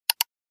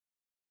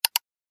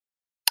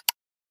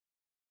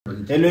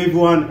Hello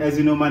everyone, as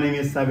you know, my name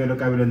is Sabelo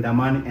Kabelo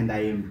Ndamani and I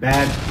am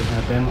back with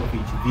a bang of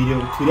each video.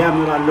 Today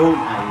I'm not alone,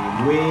 I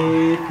am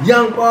with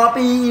Young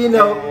Poppy, you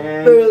know,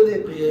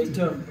 early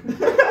reactor.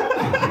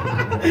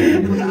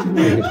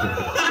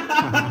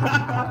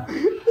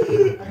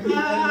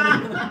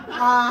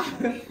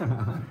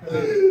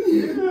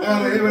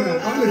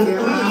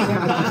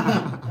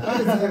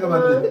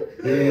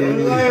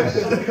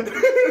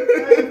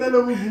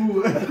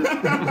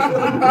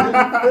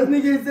 This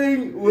nigga is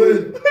saying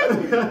word. I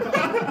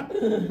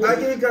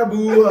can't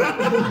kaboo.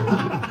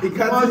 He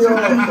can't see your.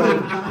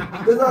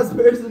 This is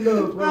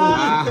personal.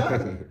 Nah, it's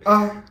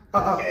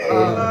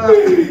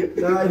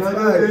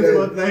fine.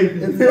 It's fine.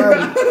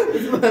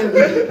 It's fine.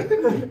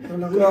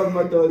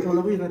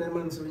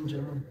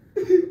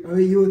 How are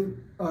you,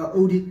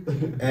 Odie?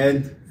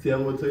 And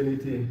Tiamo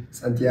 20.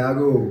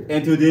 Santiago.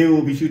 and today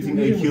we'll be shooting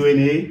a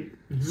Q&A.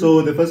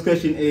 So the first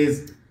question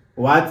is,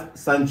 what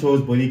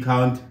Sancho's body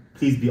count?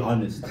 Please be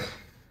honest.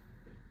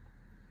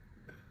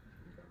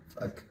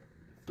 Fuck.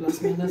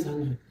 Plus minus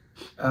 100.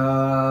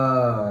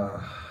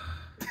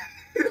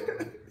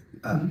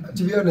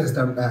 To be honest,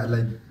 I'm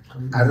like,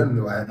 I don't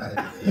know.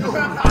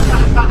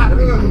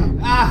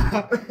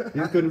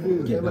 He's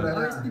confused. Above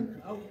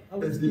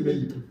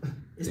estimation.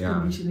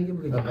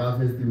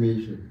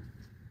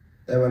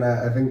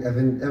 I think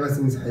ever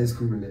since high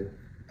school,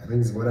 I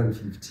think it's more than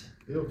 50.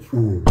 More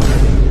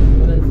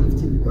than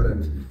 50. More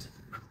than 50.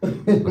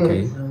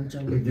 Okay.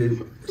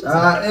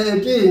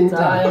 King.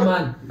 Sorry,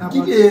 man. It's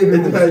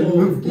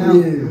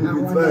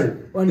fine.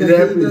 It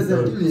happens.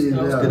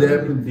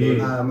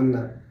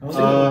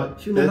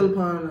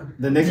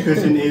 The next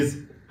question is,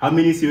 how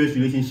many serious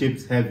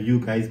relationships have you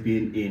guys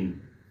been in?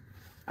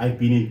 I've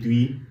been in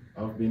 3.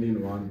 I've been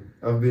in one.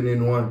 I've been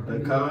in one. The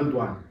current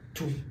one.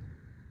 2.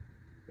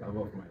 Love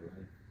of my life.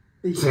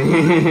 Just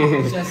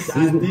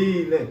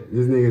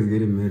This nigga's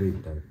getting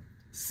married.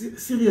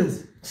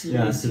 serious.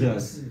 Yeah,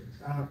 serious.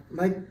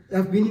 Like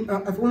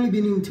I've only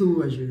been in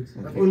 2 actually.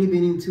 Okay. I've only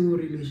been in 2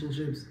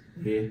 relationships.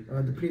 Yeah.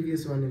 The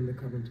previous one and the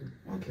current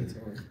one. Okay. That's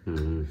all.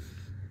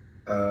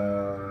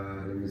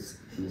 Let me see.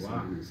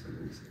 Wow.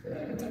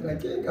 I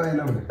can't go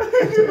now.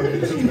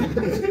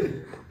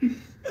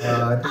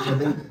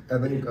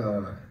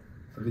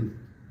 I think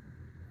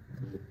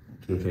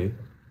 3. Okay.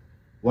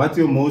 What's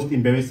your most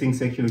embarrassing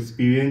sexual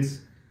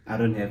experience? I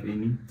don't have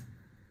any.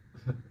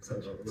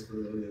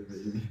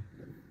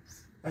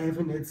 I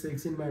haven't had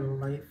sex in my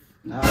life.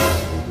 This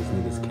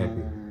nigga's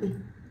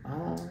capping.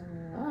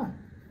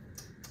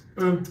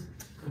 I'm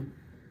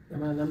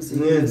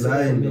Yeah, it's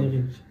lying, though.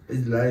 marriage.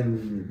 It's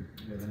lying.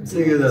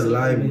 Niggas are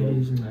lying, bro.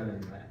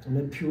 I'm a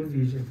pure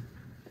vision.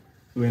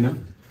 Winner?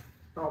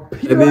 Oh,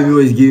 The baby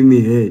was giving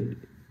me head.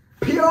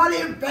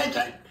 purely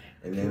virgin.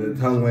 And then the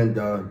tongue went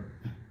down.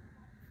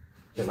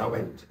 Then I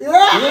went.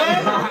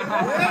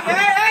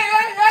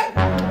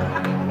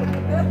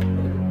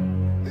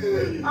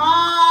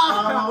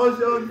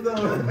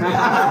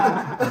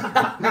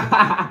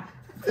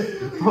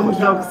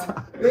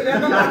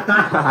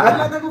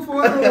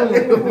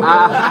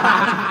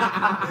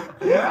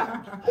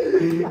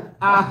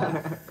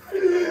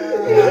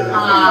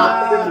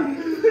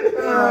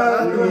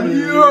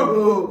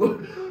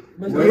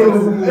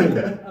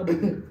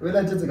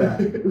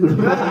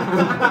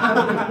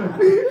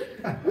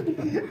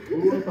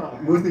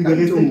 Most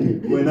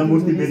embarrassing. Winner,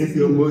 most embarrassing.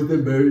 Your most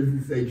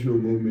embarrassing sexual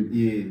moment.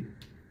 Yeah.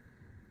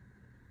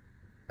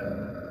 I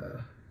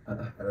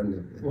don't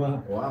know.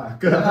 Wow. Wow.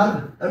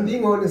 I'm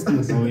being honest. Oh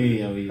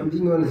yeah, oh yeah. I'm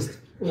being honest.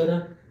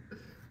 Whether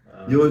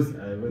Yours?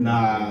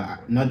 Nah,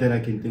 not that I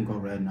can think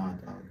of right now.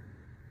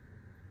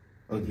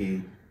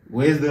 Okay.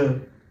 Where's the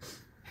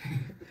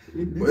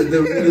Where's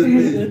the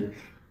weirdest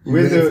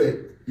Where's piece?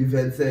 the- You've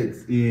had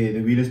sex. the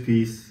weirdest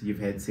piece you've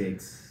had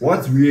sex?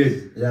 What's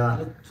weird?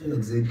 Yeah,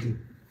 exactly.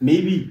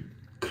 Maybe.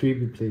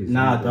 Creepy place.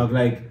 Nah, dog.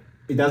 Like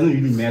it doesn't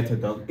really matter,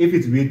 dog. If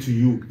it's weird to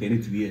you, then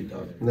it's weird,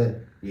 dog. Nah.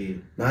 Yeah.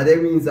 Now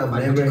that means I've But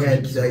never you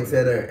had can't sex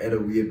at a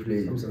weird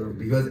place. I'm sorry.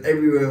 Because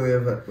everywhere where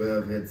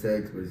I've had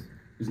sex was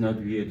It's not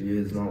weird.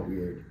 it's not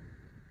weird.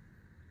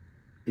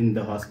 In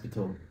the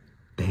hospital.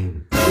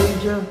 Damn.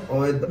 danger.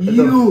 Or at the,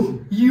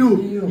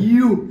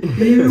 You.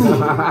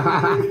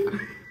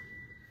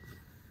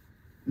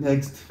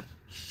 Next.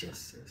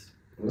 Yes.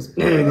 What's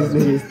This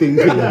nigga's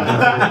thinking.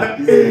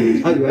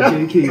 I got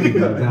you king.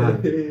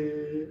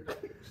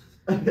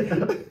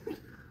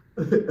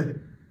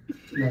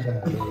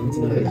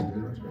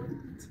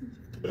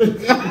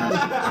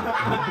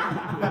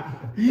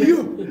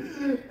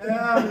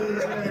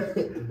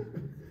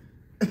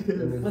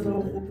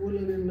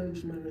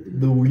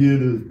 the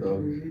weirdest stuff?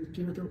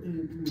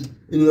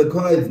 In the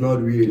car it's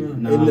not weird.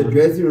 Nah. In the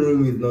dressing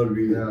room it's not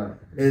weird. Yeah.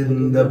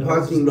 In the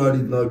parking lot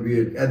it's not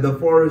weird. At the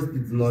forest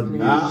it's not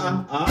weird.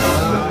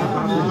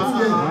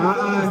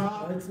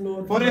 It's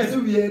not. Forest.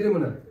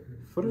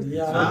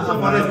 Yeah.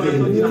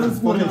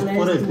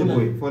 Forest,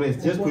 boy.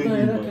 Forest. Just What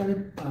quickly. I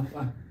boy.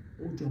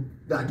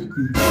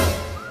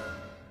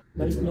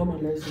 But it's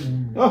normalized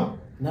now. Oh.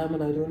 Nah,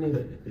 man, I don't need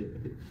it.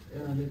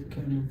 Yeah, that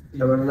kind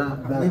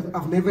of.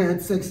 I've never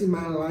had sex in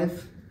my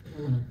life.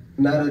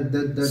 Nah,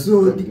 that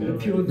So, that, the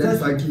pure- that that's-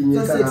 fucking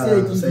that's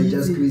sexy, say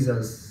just easy. squeeze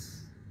us.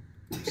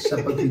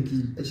 Shapa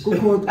quickie.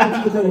 Kokot,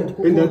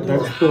 In that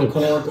dark spot.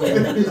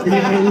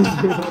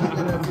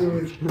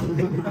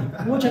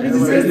 Mucha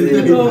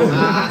resistance, no.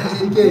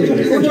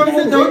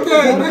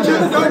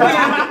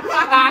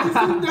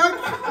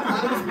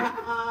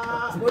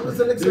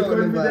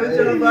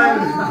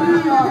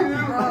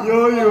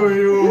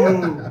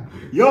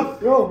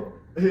 Yo.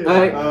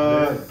 Hey.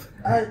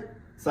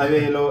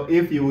 Sabelo,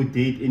 if you would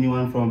date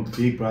anyone from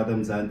Big Brother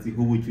Mzansi,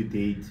 who would you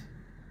date?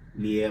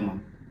 Liema.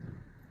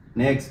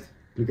 Next.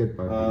 Look at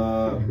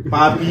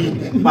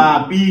Papi.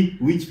 Papi,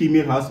 which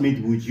female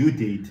housemate would you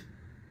date?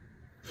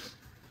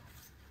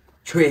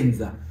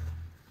 Trenza.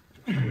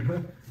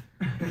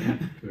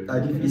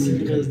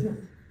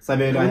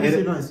 Sabelo, I had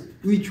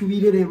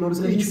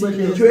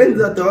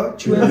Trenza,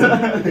 dog.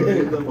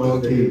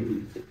 Okay.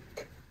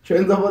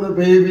 Trenza for the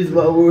babies,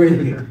 my boy.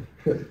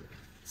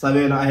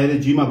 Sabelo, I had a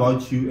dream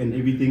about you and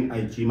everything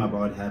I dream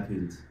about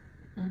happened.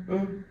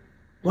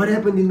 What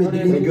happened in the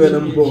dream? Girl,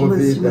 I'm poor,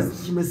 baby. She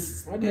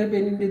must. What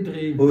happened in the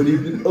dream?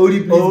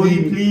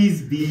 Odie,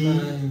 Please be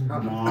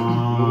Fine.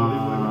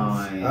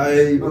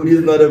 mine. Odie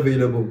is not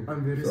available.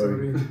 I'm very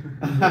Sorry. sorry.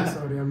 I'm very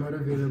sorry. I'm not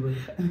available.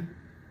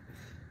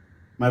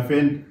 My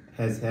friend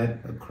has had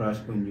a crush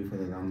on you for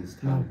the longest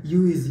time.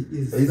 You is.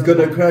 He's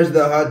gonna crush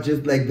the heart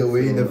just like the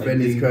way So the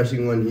friend I is think-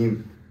 crushing on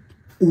him.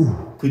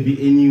 Could be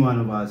any one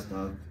of us,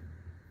 dog.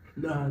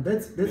 Nah,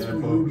 that's for Yeah,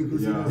 you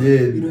because yeah.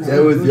 Yeah, was that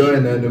on was your your shit.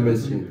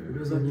 anonymous shit. It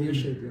was on your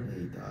shit, yeah.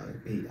 Hey, dog.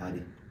 Hey,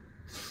 Adi.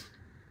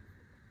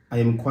 I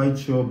am quite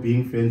sure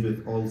being friends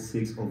with all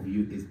 6 of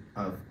you is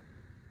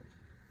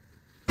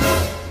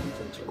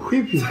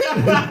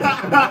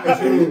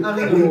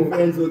Being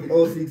friends with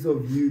all 6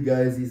 of you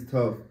guys is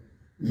tough.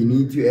 You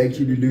need to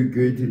actually look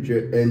good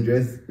and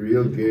dress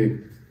real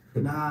good.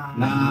 Nah.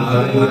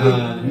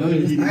 no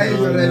really,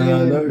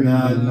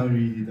 dog. No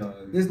really, dog.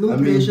 There's no I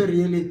mean- pressure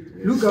really.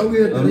 Look how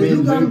we're dressed. mean,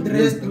 Look how I'm look-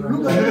 dressed.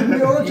 Look how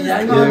we all just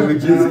Yeah, Yeah, we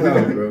just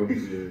come, bro.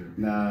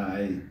 Nah,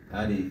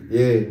 Adi.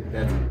 Yeah.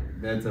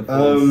 That's a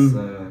false.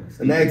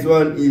 The next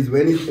one is,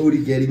 when is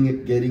Odie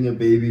getting a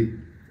baby?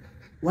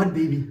 What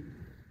baby?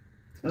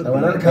 I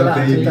want to call A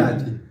baby. it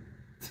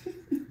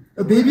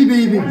A baby.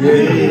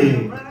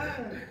 Yeah.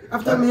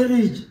 After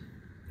marriage.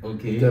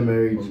 Okay. After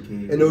marriage.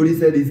 Okay. And Odie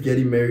said he's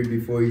getting married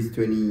before he's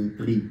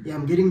 23. Yeah,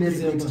 I'm getting married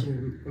December. next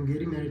year. I'm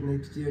getting married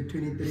next year,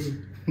 23.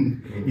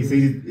 He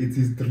said it's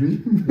his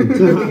dream.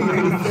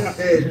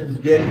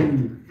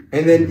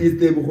 And then, is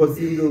the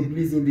single?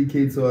 Please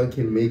indicate so I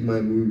can make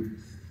my move.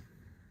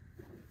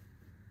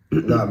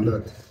 No, I'm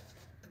not.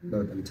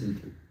 I'm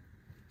taking.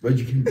 But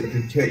you can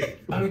check.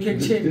 We can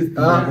check. Just, You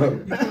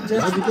can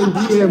just You can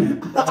DM.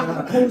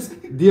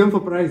 DM for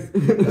price.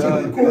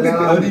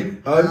 how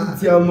did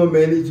Tiamo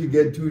manage to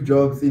get 2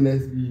 jobs in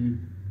SVU?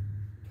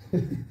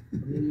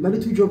 Maybe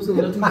 2 jobs. Oh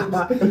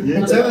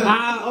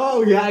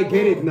yeah, I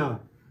get it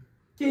now.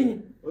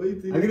 King. I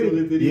get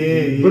it.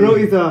 Yeah. Bro,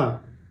 it's a.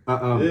 Yeah.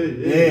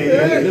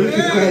 Let me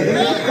keep quiet.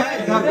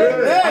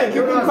 Hey,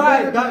 keep it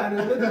quiet, dog.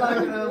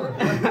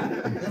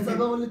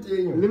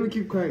 Let me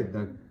keep quiet,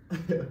 dog.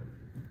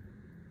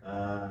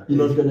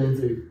 You're not gonna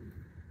answer it.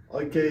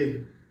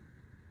 Okay,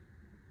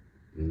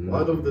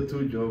 one of the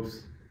 2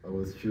 jobs I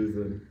was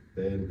chosen,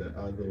 then the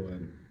other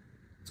one.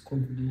 It's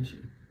confidential.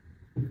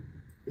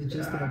 It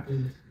just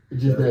happened. It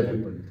just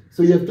happened.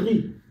 So you have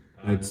 3.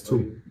 It's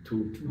 2.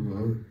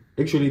 2.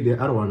 Actually, the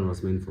other one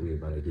was meant for me,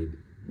 but I gave it.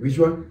 Which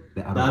one?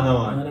 The The other other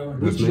one. one. Another one.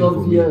 was Which meant for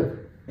jobs me. you have?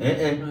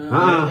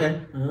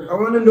 I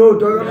want to know,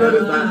 dog. I'm not a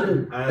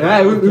student.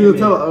 Yeah, we will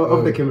tell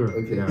off the camera.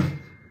 Okay. Yeah.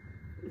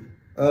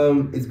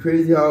 It's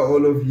crazy how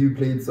all of you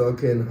played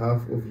soccer and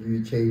half of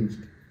you changed.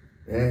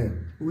 Yeah.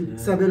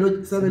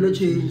 Sabelo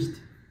changed.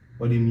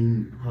 What do you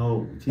mean?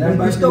 How?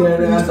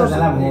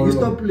 You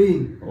stop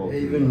playing. Oh.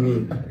 Even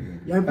me.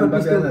 Yeah,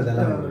 but stop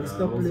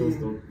Also playing.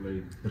 stopped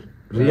playing.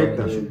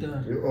 Reactor.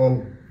 Shooter.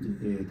 Oh,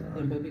 Yeah,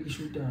 dog. Mbappe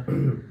shooter.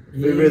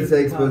 favorite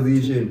sex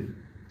position?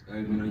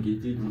 I'm gonna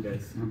get you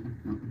guys.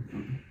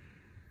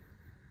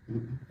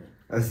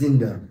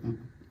 Asinda.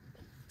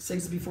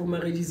 Sex before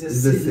marriage is a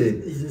It's the sin.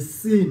 same. It's a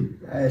sin.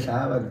 Guys,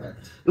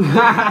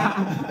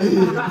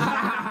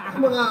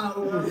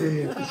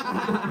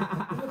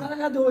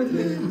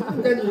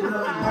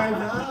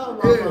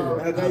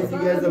 you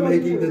guys are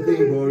making the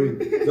thing boring.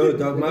 No,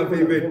 dog. My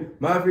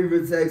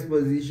favorite sex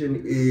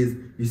position is,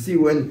 you see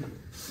when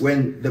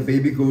the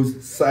baby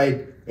goes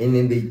side and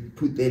then they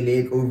put their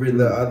leg over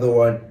the other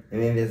one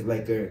and then there's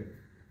like a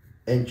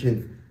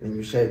entrance and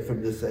you shake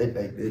from the side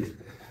like this.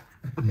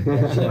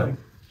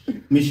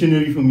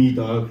 Missionary for me,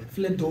 dog.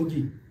 Flat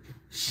doggy.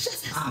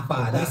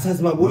 That's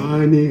my boy.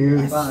 Money. You?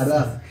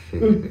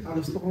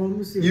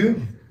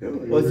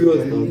 What's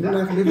yours, I've dog?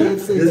 never had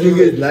sex. This nigga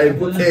is live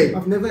for 10.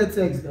 I've never had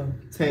sex though.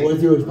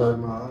 What's yours, dog?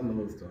 My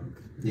nose, dog.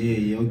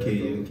 Yeah,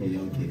 okay.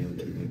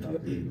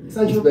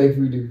 Sancho.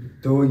 Respectfully.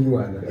 Don't you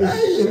wanna?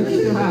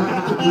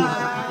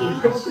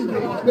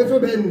 Never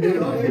been there.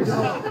 But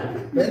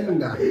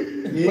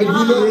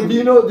do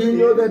you know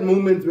that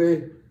moment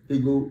where they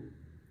go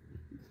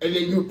and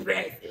then you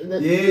press. And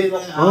then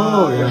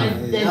Oh,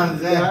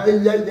 yeah.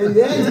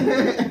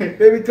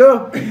 Baby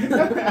girl,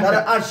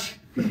 gotta ash.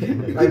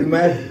 Like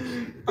mad.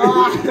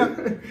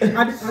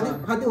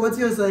 Hadi, what's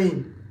your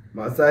sign?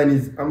 My sign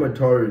is I'm a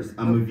Taurus.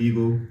 I'm a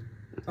Virgo.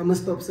 I'm gonna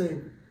stop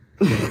saying.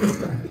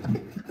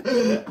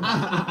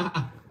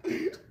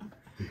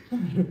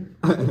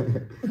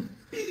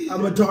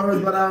 I'm a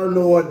Taurus, but I don't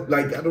know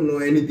I don't know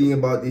anything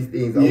about these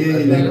things. I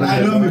know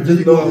I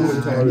just know I'm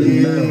a Taurus.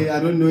 Yeah, I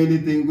don't know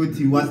anything.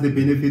 What's the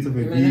benefits of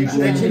a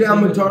Virgo? Actually,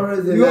 I'm a Taurus.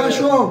 And You are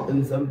sure?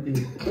 And something.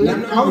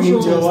 How sure?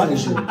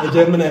 A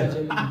Gemini.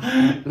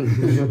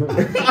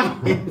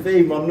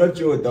 Same, I'm not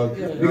sure, dog.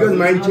 Because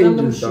mine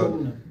changes,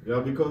 dog. Yeah,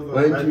 because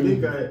Mine I too.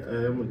 think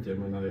I am a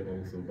Gemini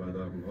also, but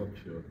I'm not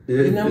sure.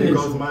 Yeah.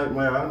 Because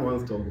my aunt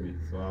once told me,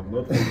 so I'm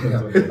not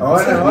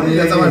 100%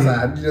 That's our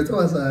side. That's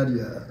our side,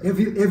 yeah. Have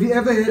you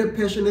ever had a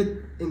passionate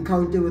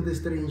encounter with a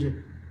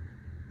stranger?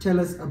 Tell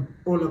us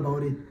all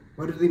about it.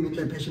 What do they mean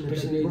by passionate?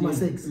 Like,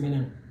 sex.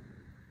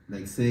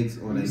 Like sex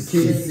or like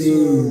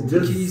Kissing,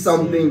 just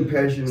something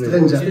passionate.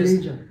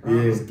 Stranger.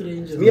 Yeah.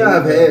 Stranger. Me,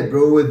 I've had,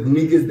 bro, with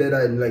niggas that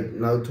I like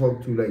now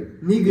talk to,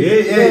 like. Nigga.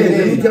 Yeah,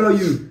 let me tell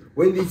you.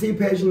 When they say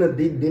passionate,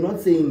 they're not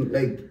saying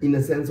like in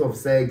a sense of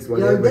sex,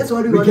 whatever. Yeah, that's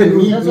what we we want can to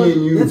meet do. That's me what-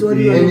 and you, that's what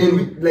we and want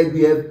to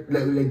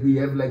then we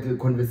have like a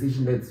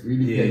conversation that's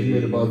really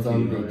passionate about okay,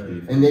 something,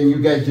 okay. and then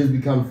you guys just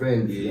become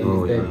friends. Yeah. You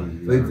understand?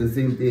 Oh, yeah, So it's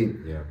the same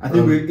thing. Yeah. I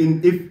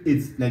think if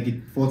it's like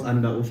it falls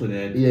under also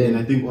that, Yeah. then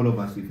I think all of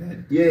us we've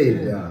had. Yeah,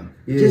 Yeah.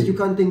 yeah. Just you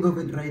can't think of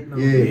it right now.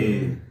 Yeah.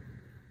 Yeah.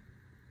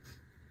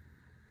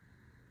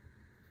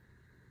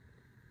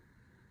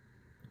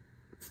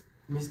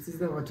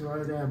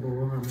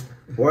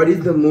 What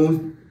is the most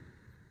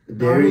daring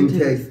Daring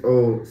text. text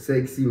or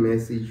sexy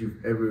message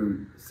you've ever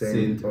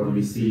sent or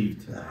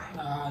received?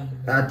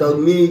 I thought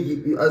me,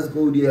 you ask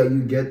Cody, I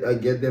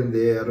get them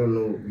there. I don't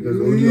know because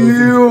Cody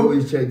also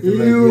always checks my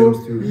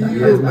DMs too. He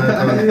has my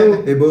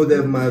account. They both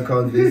have my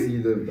account. They see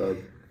them. Dog.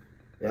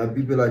 Yeah,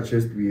 people are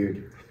just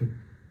weird.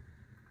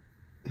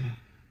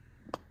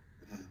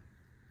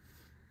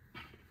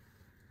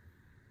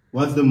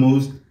 What's the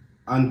most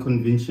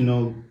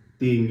unconventional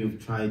thing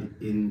you've tried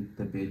in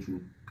the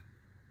bedroom?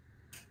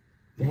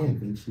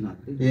 Conventional.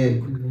 Yeah,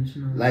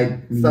 Conventional.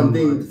 like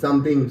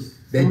something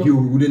that you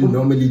wouldn't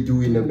normally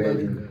do in a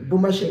bedroom.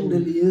 Buma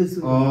chandeliers.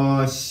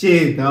 Oh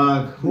shit,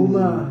 dog.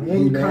 Buma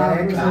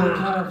handcuffs.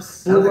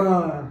 Handcuffs.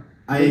 Buma.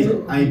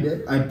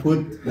 I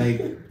put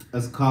like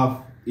a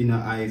scarf in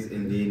her eyes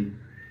and then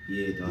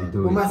dog.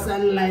 Buma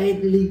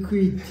sunlight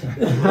liquid.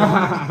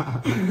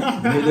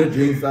 Made her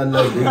drink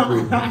sunlight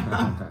liquid.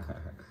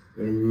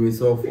 When we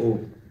saw four,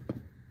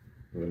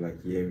 we were like,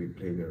 yeah, we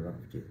playing a rough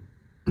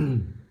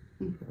game.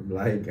 I'm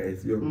lying,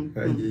 guys. Yo, I'm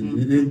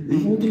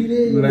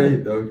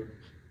lying, dog.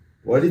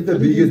 What is the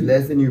biggest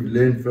lesson you've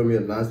learned from your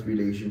last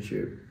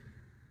relationship?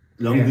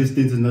 Long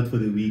distance is not for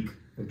the weak.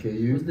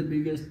 Okay, What's the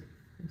biggest?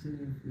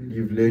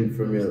 you've learned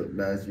from your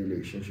last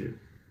relationship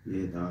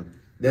Yeah, dog.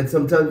 that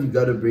sometimes you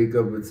gotta break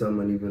up with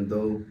someone even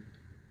though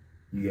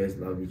you guys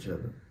love each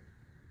other.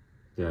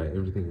 Yeah,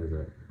 everything has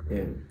that.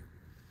 Yeah.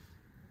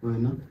 Why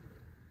not?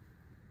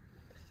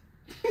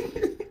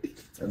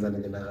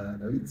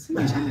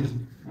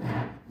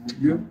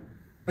 You?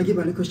 I give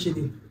a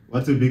question.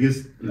 What's the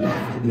biggest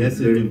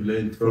lesson you've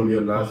learned From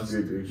your last past-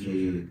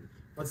 relationship.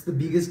 What's the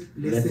biggest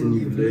lesson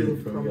you've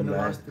learned from your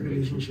last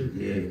relationship?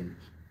 Yeah.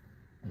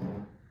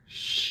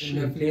 And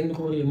I've learned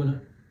how you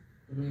wanna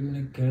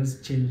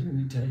girls change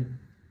anytime.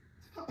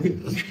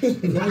 Let's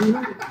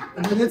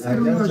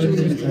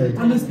go.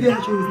 Honestly,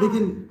 actually,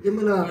 thinking,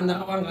 Wanda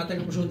abangata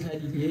kusho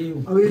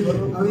nhlalileyo.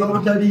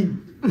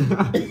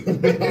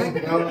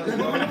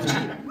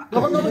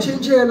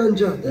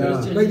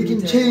 Like you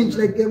can change,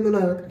 like quick,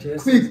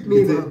 It's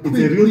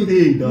a real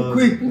thing, dog.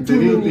 Quick, It's a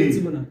real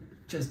thing.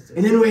 Just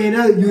And then when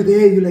you're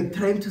there, you're like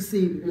trying to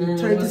save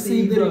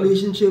the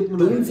relationship.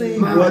 Don't say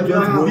Man, what's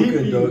man.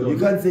 broken, dog. You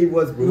can't say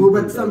what's broken. No,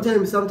 but dog.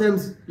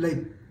 sometimes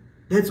like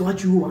that's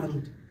what you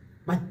want,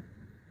 but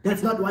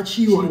that's not what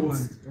she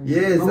wants.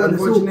 Yes, I wanna-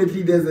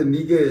 unfortunately, there's a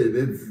nigga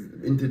that's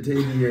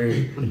entertaining her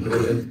in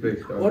that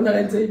aspect. Dog. Wanda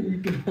and say you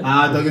can.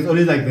 Dog, it's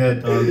always like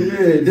that, dog. Yeah,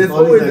 there's It's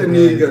always a like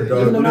nigga, that.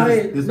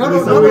 dog. There's No,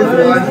 always no, Always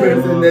no, one no,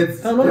 person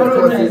that's No, no,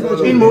 causing all of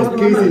In that. most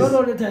cases. Not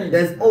all the time.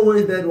 There's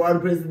always that one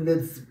person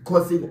that's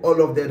causing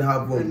all of that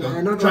havoc. And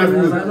dog. not Trust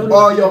all- me. not all-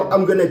 Or your,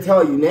 I'm gonna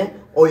tell you, ne?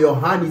 Or your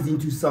hand is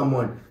into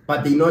someone,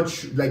 but they not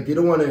like they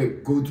don't want to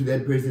go to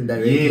that person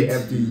directly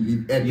Yes. after you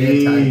leave at that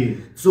Yeah.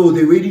 time. So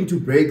they're waiting to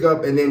break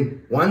up, and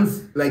then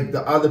once like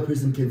the other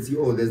person can see,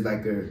 oh, there's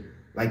like a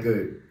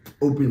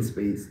open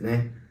space,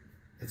 ne?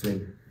 That's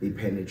when they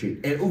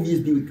penetrate. And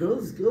obviously with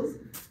girls,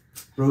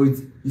 bro,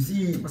 it's you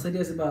see, What's the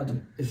idea about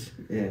it?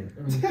 yeah.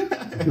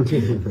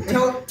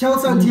 Tell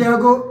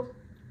Santiago.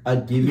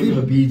 I'd give him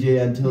a BJ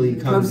until he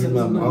comes in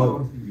my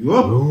mouth.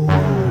 Yo.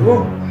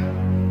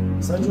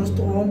 Sancho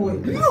strong boy.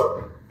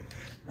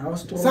 I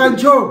was strong.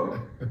 Sancho.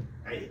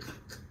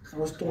 I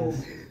was strong.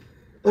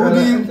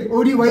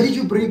 Odie, why did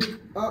you break?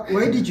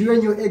 Why did you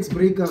and your ex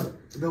break up?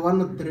 The one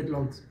with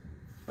dreadlocks.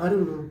 I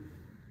don't know.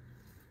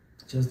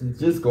 Just it.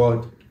 Just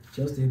God.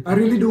 Just it. I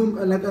really don't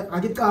like. I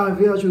get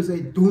I should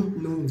say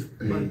don't know,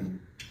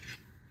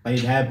 But it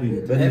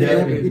happened. But but it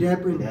happened. it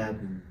happened. It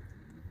happened.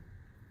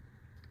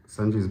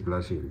 Sanji is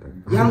blushing.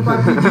 Young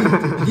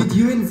Papi, did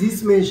you and Z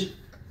smash?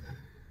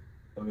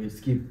 Okay,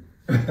 skip.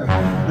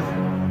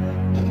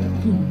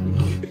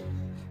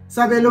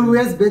 Sabelo, who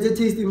has better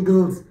taste in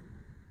girls?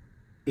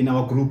 In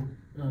our group.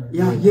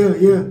 Yeah.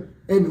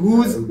 And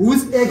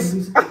whose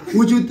ex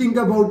would you think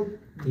about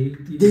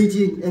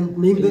dating and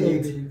name the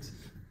ex?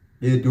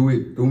 Yeah, do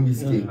it. Don't be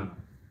scared.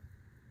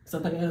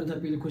 Something else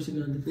that be the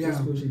question on the Yeah.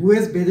 first question. Who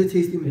has better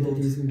taste in Better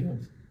girls? taste in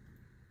girls.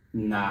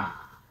 Nah.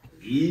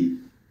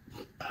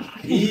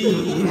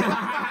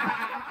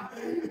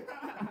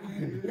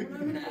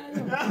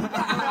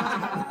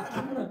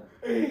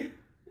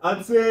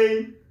 I'd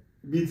say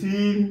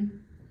between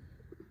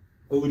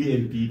Odie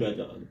and P,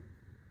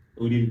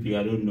 Odie and P,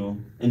 I don't know.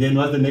 And then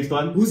what's the next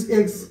one? Whose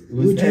ex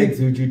Whose ex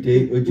you? would you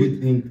date? Would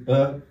you think?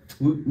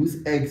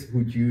 Whose ex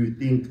would you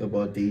think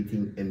about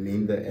dating and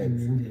name the ex?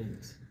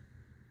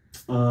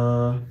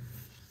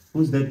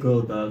 Who's that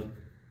girl, dog?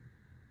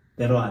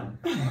 That one.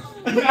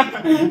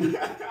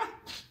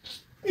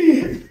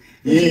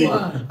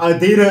 Yeah, I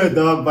date her,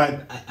 dog,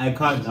 but I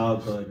can't now,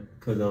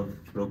 because of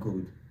bro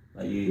code.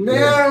 Like, yeah. No,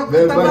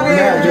 Name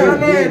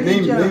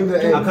the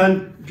ex. I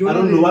can't. I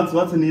don't know what's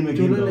her name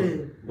again,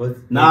 dog. What's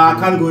Nah, I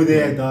can't go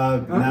there,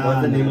 dog. Huh? Nah,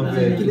 What's the name of nah.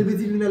 the ex?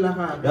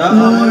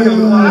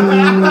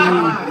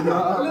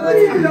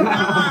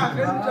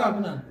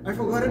 I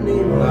forgot her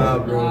name. Nah,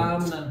 bro.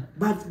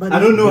 But I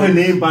don't know her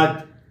name,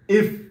 but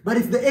if But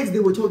it's the ex they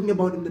were talking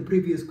about in the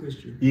previous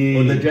question. yeah,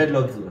 Oh, the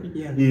dreadlocks one.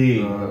 Yeah.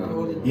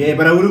 yeah,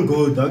 but I wouldn't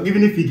go, dog.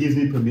 Even if he gives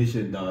me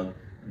permission, dog.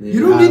 You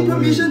don't need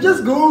permission,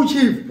 just go,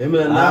 chief. Remember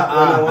that when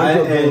I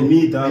want to go,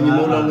 me, dog. and you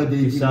no longer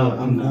dating Shout, her,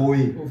 I'm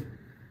going.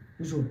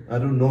 Sure. I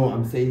don't know.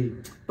 I'm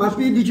saying.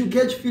 Papi, did you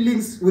catch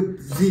feelings with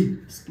Z?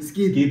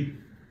 Skid. Keep.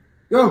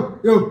 Yo.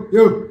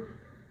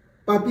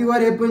 Papi,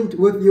 what happened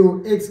with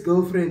your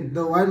ex-girlfriend,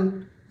 the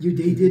one you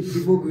dated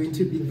before going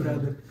to Big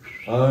Brother?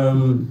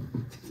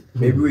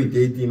 Maybe we're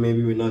dating,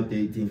 maybe we're not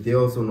dating. They're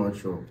also not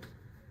sure.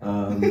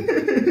 And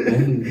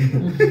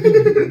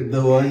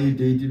the one you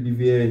dated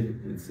before,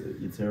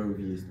 it's her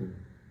obviously.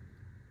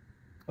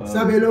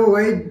 Sabelo,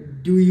 why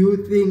do you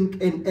think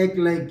and act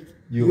like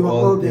you are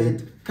all dead.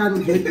 that?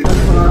 Can't get control.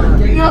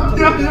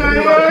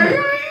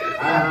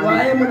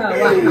 Why am I?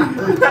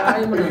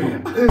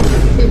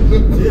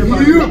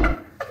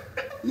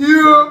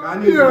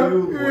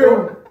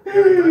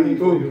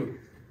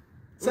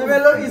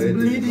 Sabelo is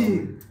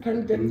bleeding.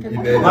 I'm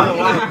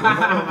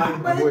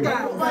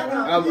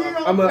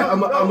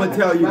gonna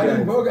tell you guys.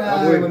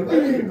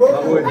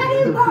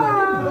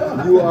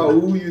 You are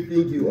who you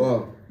think you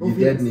are. You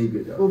that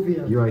nigga, dog.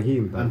 Obvious. You are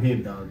him. I'm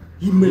him, dog.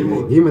 Him.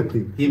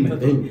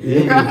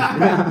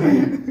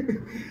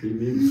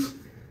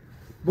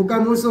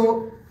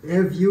 Bukamuso,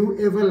 have you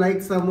ever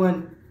liked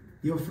someone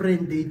your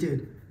friend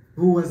dated?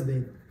 Who was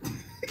that?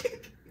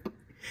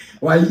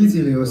 Why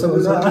easily or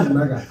someone's talking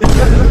maga?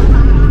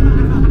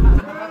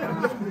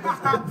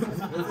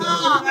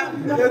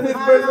 That's his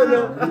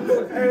personal.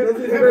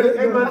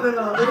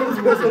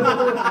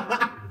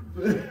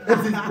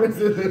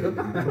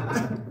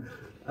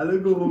 I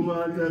don't go home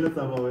and tell us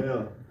about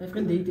it. My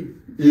friend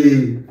dated.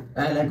 Yeah.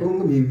 Like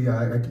maybe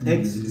I can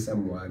easily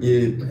someone.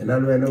 Yeah. And I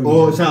know.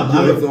 Oh, sharp. You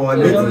also want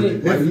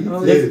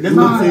Let's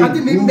not say. I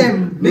think name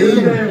them.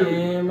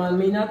 Yeah, man,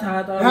 me not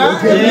hard.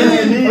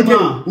 Okay,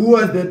 who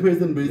was that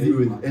person busy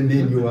with and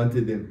then you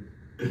wanted them?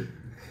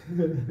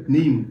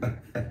 Name.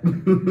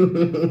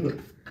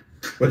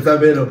 What's up,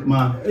 Beno?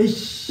 Ma.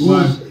 Ish.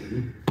 Ma.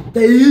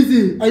 They're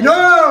easy. I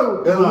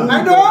know.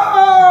 I know.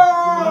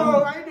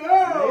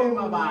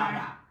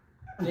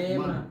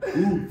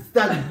 Who?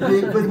 Start.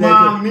 First Ma,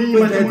 letter. me,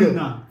 First ma, letter.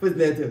 na. First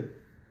letter.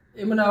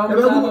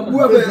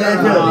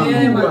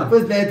 Whoever.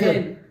 First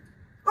letter.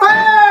 I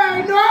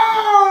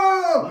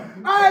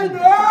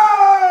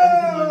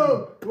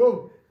know.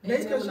 Whoa.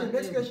 Next question.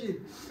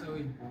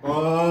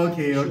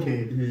 Okay.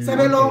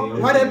 Sabelo,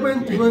 what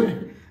happened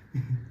with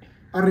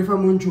Arifa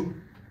Munchu?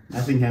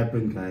 Nothing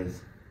happened,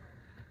 guys.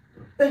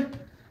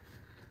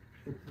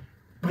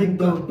 Break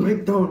down.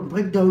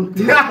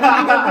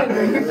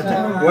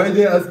 Why are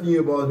they asking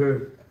you about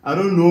her? I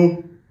don't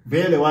know.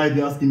 Barely, why are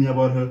they asking me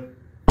about her?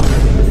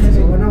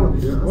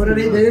 What are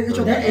they? Each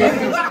of them.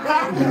 Hey!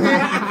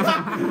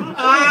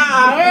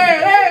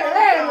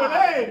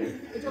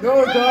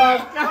 No,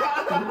 dog.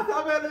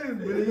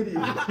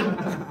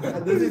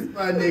 This is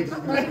panic.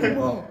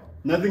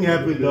 Nothing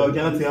happened, dog.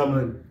 Can't tell,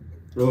 man.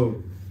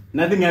 Bro,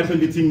 nothing happened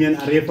between me and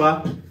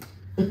Arefa.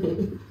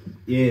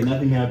 Yeah,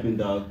 nothing happened,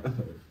 dog.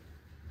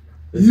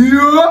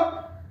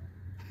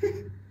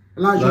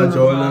 La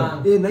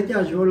Jola.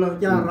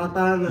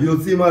 You'll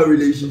see my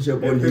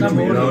relationship on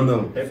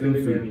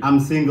YouTube now. I'm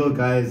single,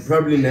 guys.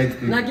 Probably next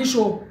week. Naki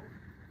show.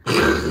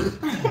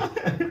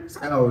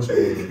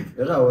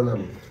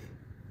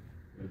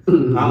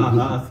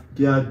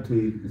 Scared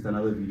to it's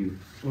another video.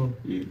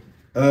 Yeah.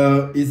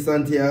 Is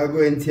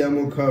Santiago and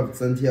Tiamo cuffed?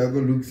 Santiago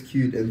looks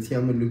cute and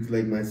Tiamo looks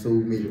like my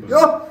soulmate. Yo,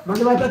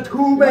 Magalata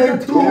 2, man,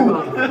 2.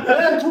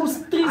 2,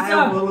 3, I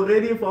have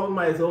already found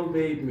my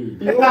soulmate me.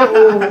 Yo,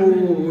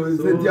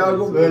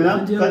 Santiago.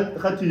 Well,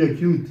 you're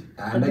cute.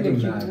 Nothing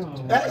mad.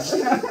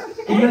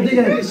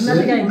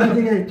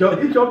 Nothing.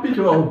 Choppy.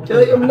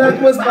 I'm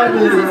not most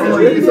funny.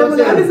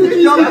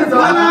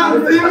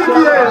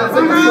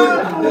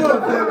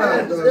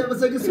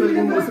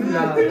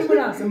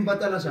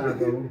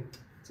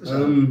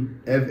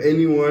 Have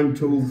anyone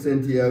told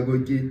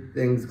Santiago,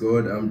 thanks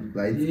God, I'm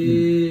light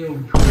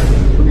skinned?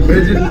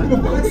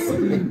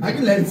 Imagine, I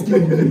can let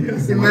skin.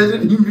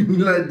 imagine him being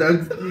like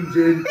dark skin,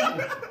 Jane.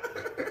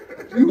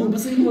 I'm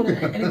telling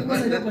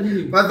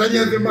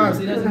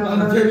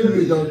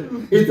you, dog.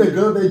 It's a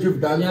girl that you've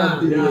done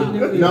something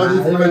with. Now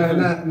this is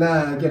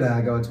nah, get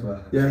her, go to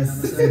her.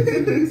 Yes.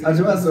 I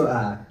just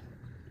so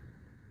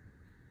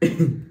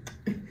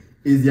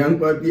Is Young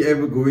Papi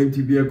ever going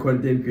to be a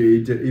content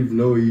creator? If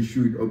no, he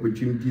should.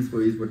 Opportunities for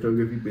his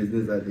photography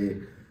business are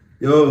there.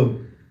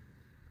 Yo,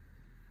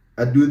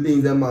 I do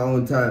things at my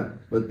own time,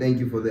 but thank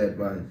you for the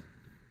advice.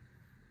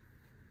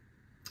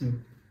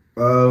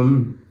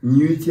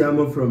 New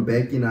Tiamo from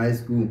back in high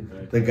school.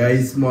 The guy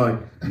is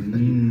smart. Thank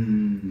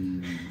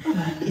you,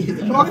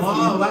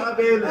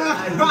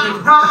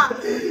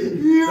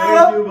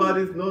 but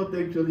it's not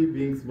actually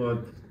being smart,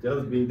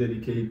 just being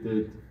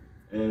dedicated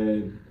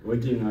and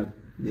working hard.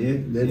 Yeah,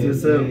 that's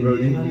what's up, bro.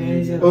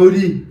 yeah.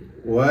 Odie,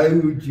 why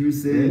would you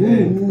say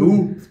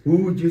who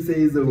would you say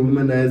is the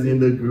womanizer in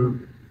the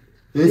group?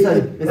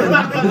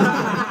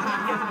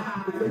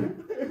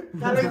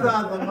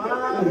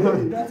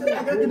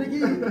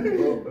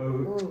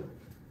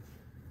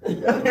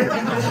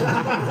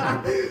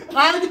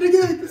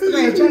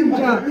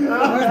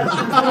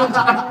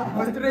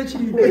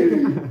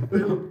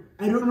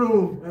 I don't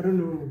know.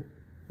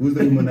 Who's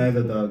the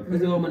womanizer, dog? Who's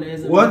the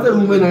womanizer? What's a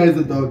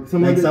womanizer, dog?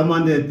 Like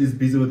someone that is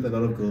busy with a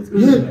lot of girls.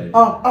 Yeah.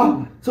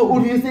 So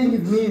what do you think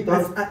it's me,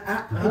 dog?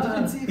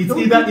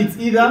 It's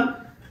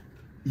either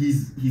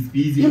he's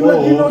busy You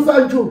know or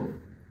Sancho.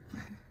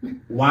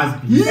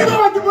 was busy.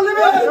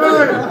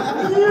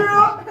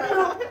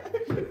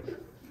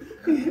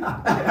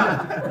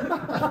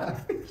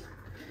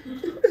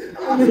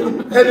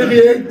 And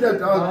reactor,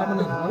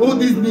 dog. All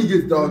these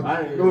niggas, dog.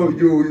 Yo.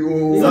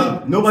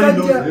 Nobody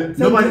knows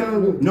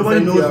Santiago,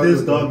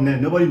 this, dog.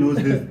 Man. Nobody knows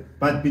this.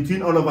 But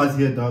between all of us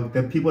here, dog,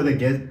 the people that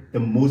get the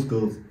most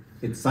girls,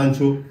 it's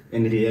Sancho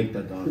and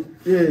Reactor, dog.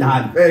 Yeah,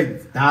 Done.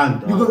 facts. Done,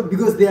 dog.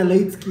 Because they are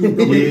light skinned.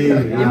 Yeah.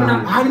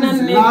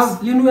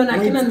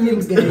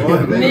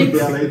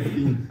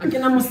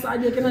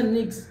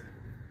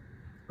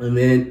 And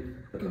then,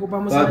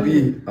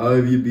 Papi, how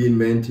have you been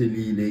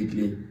mentally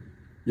lately?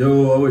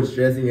 Yo, I was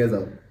stressing as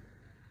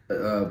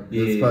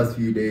this past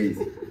few days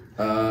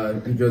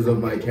because of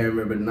my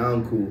camera, but now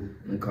I'm cool.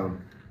 I'm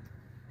calm.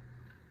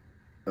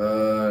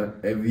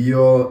 Have you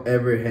all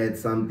ever had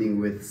something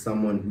with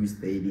someone who's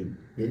dating?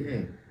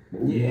 Yeah.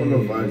 All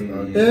of us,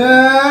 dog.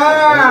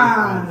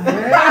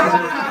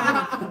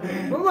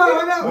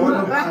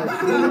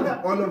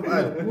 All of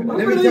us.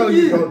 Let me tell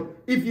you, dog.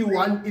 If you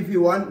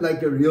want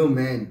like a real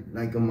man,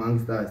 like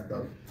amongst us,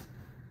 dog.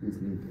 Who's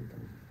me?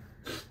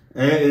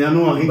 I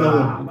know.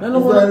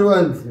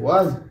 Once.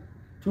 1,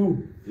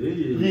 2,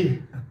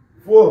 3,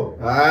 4.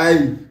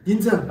 Aye.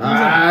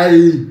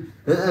 Aye.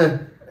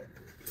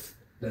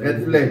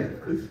 Red flag.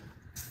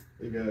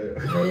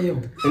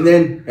 And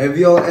then, have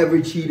you all ever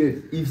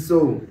cheated? If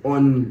so,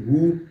 on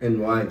who and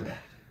why?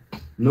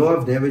 No,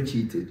 I've never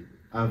cheated.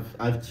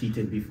 I've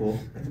cheated before.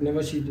 I've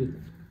never cheated.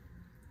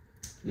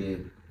 Yeah.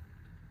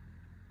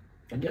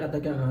 I've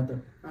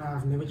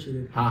never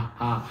cheated. Ha.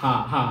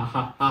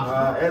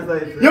 As I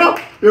said,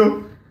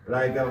 Yo.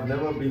 like I've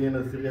never been in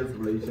a serious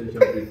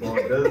relationship before.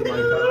 This is my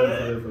current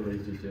serious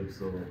relationship,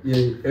 so.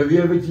 Yeah. Have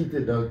you ever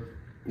cheated, dog?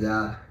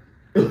 Yeah.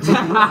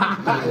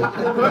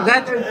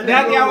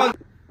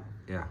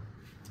 Yeah.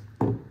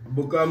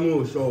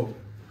 Bukamo, so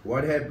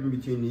what happened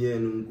between you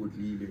and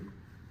Unkutlile?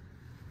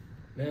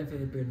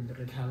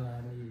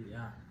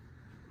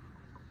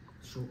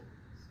 Sure.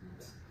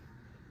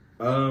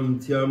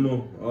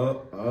 Tiamo,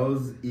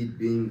 how's it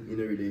being in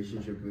a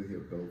relationship with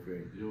your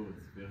girlfriend? Yo,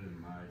 it's very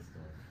nice,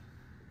 dog.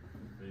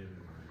 Very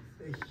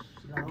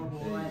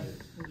nice.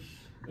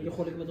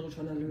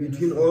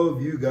 Between all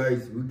of you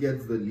guys, who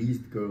gets the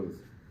least girls?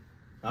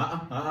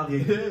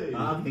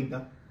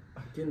 Reactor.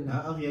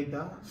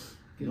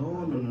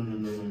 No.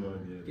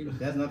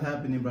 That's not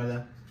happening,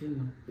 brother.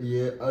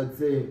 Yeah, I'd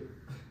say.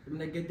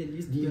 Get the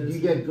least You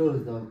get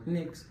girls, dog.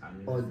 Next. I'm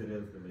in Oh, a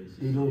serious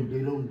relationship. They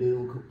don't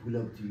pull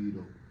up to you,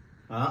 though.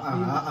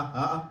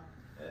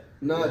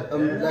 Not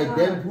like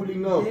them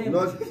pulling up,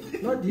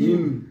 not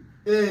him.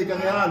 Hey,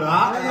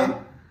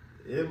 Kariano.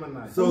 Yeah,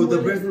 man. So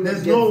the person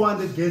There's that no gets, one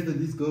that gets to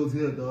these girls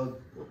here, dog.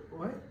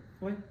 What?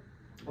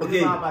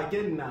 Okay. Nah,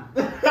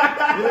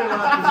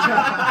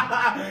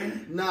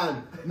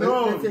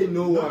 No. let's say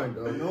no one.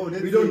 Dog. No,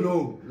 we don't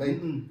know. Like,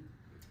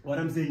 What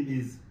I'm saying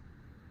is,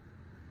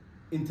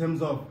 in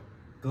terms of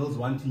girls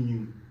wanting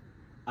you.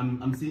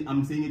 I'm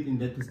saying it in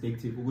that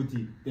perspective.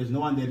 Uguti, there's no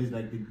one that is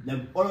like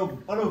all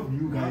of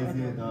you guys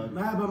here.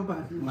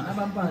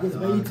 Because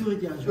by you two,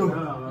 yeah, sure.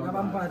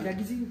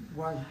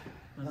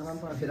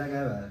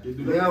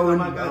 Yeah, I won't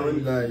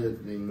lie, yes,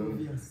 thing, no.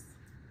 Obvious.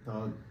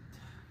 Dog.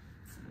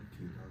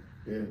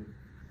 Yeah.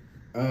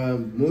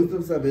 Most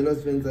of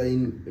Sabella's friends are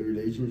in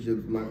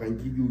relationships.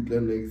 Makanki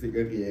Gutla next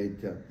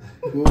reactor.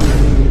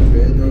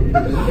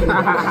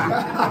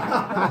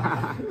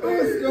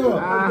 Let's go.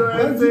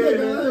 Let's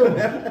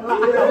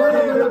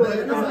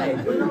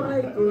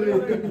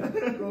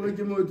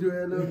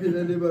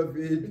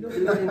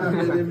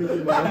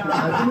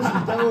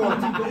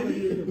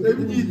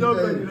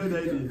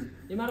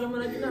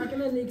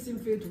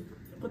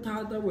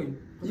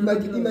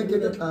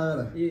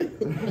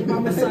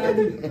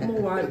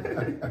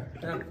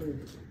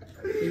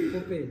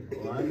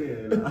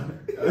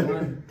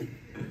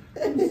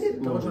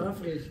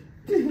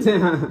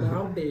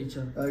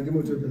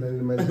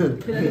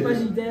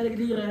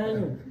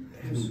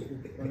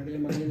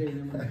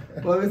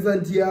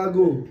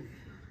Santiago,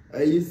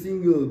 are you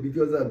single?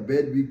 Because I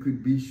bet we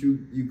could be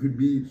you could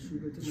be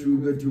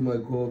sugar to my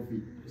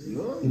coffee.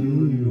 No.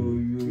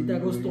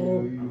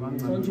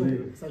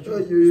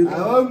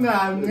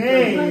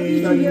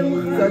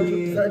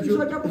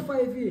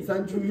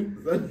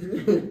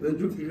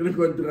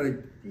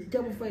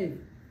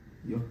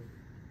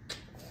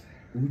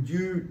 Would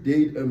you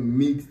date a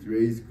mixed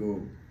race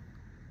girl?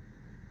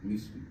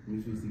 Mixed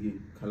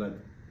again. Colored.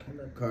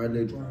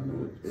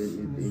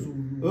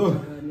 Oh,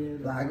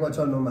 I got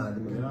your nomad.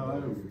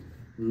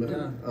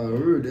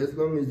 As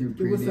long as you're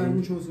pretty,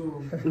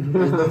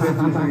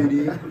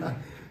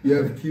 you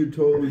have cute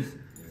toes,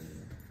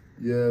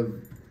 you have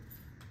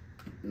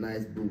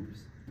nice boobs,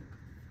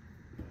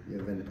 you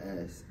have an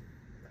ass,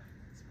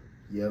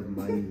 you have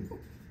money.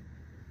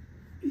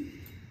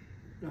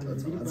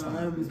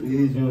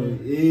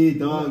 Hey,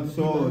 dog,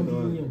 sure,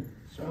 dog.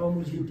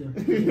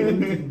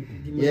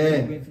 Yeah,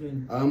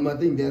 I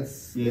think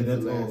that's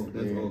all.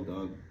 That's all,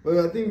 dog.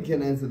 Well, I think we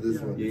can answer this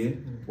one. Yeah.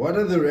 What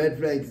are the red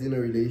flags in a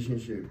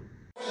relationship?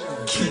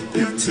 Keep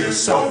it to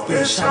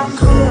selfish and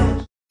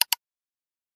cool.